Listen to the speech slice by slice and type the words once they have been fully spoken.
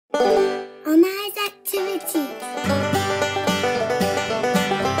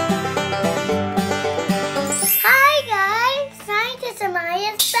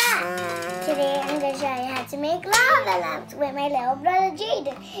our brother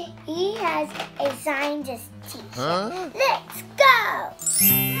Jaden. He has a scientist t-shirt. Let's go!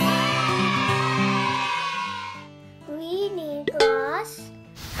 We need glass,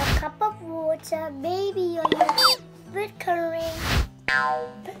 a cup of water, baby oil, food coloring,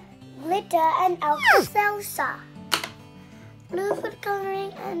 glitter, and Alka-Seltzer. Blue food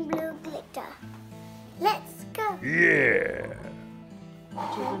coloring and blue glitter. Let's go. Yeah.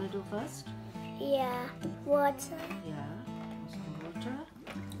 What you gonna do first? Yeah, water. Yeah, some water.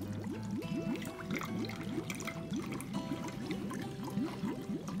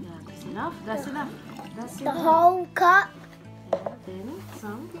 Yeah, that's enough. That's enough. That's The enough. whole cup. Yeah, then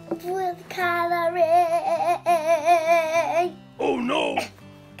some. Food coloring. Oh no!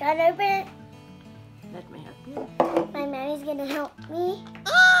 Can I open it? Let me help you. My mommy's gonna help me.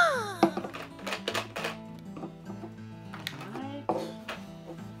 Alright.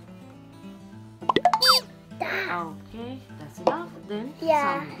 Ah, Okay, that's enough. Then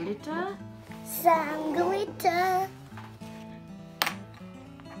Yeah. some glitter. some glitter.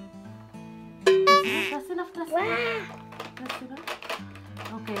 That's enough. That's enough. Wow. That's enough.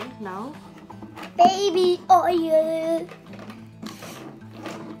 Okay, now. Baby oil.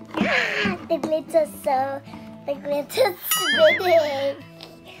 Ah, the glitter's spinning.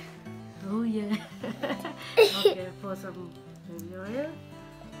 Oh yeah. Okay, pour some baby oil.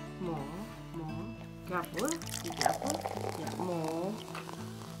 More. Careful. Be careful. Yeah, more.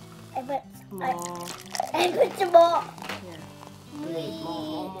 I put More. some more. Yeah. Great.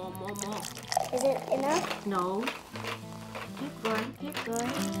 More. Is it enough? No. Keep going.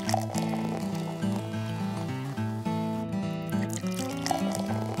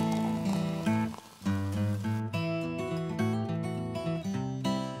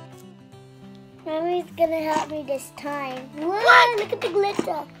 Mommy's gonna help me this time. Wow, look at the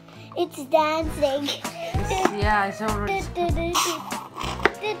glitter. It's dancing. Yeah, it's already.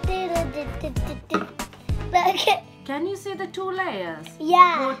 Look. Can you see the two layers?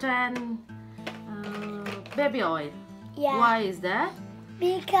 Yeah. Water and baby oil. Yeah. Why is that?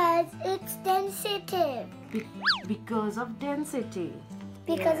 Because it's sensitive. Because of density.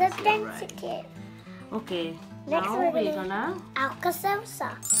 Because Yes, of you're right. density. Okay. Next now we're we're gonna- gonna.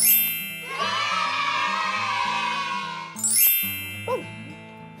 Alka-Seltzer. Ooh.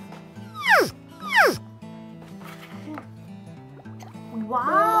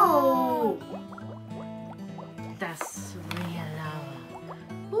 Wow! That's real lava.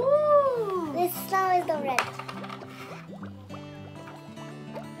 Ooh! This now is the red.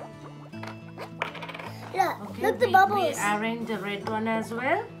 Look, Okay, look the we bubbles. arrange the red one as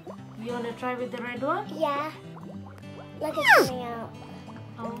well. You wanna try with the red one? Yeah. Look, it's coming out.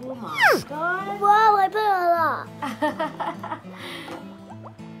 Oh my god! Whoa, I put a lot.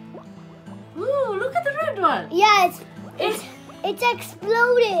 Ooh, look at the red one. Yeah, it's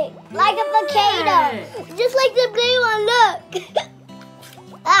exploding like a volcano. Just like the blue one, look.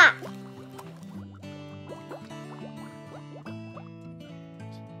 Ah.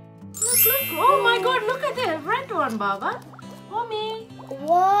 Look! Oh my god! Look at the red one, Baba. Mommy.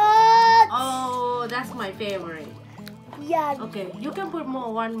 What? Oh, that's my favorite. Yeah. Okay, you can put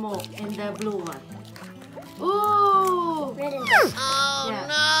one more in the blue one. Ooh! Red and Yeah.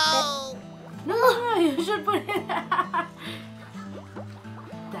 No, you should put it.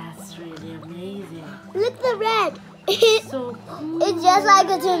 That's really amazing. Look the red. So cool. It's just like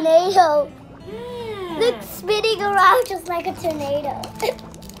a tornado. Yeah. Look, spinning around just like a tornado.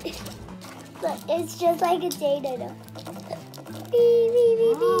 Look, it's just like a tornado. Beep, beep,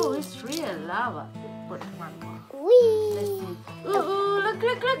 beep, Oh, beep. it's real lava. Put one more. Let's Whee. see. Ooh, look,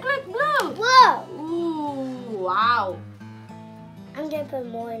 blue. Whoa. Ooh, wow. I'm gonna put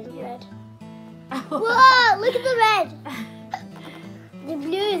more in the Yeah. red. Whoa, look at the red. The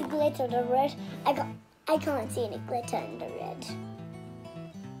blue is glitter, the red, I can't see any glitter in the red.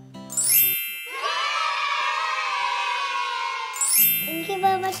 Thank you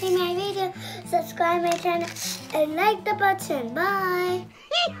for watching my video. Subscribe my channel and like the button. Bye.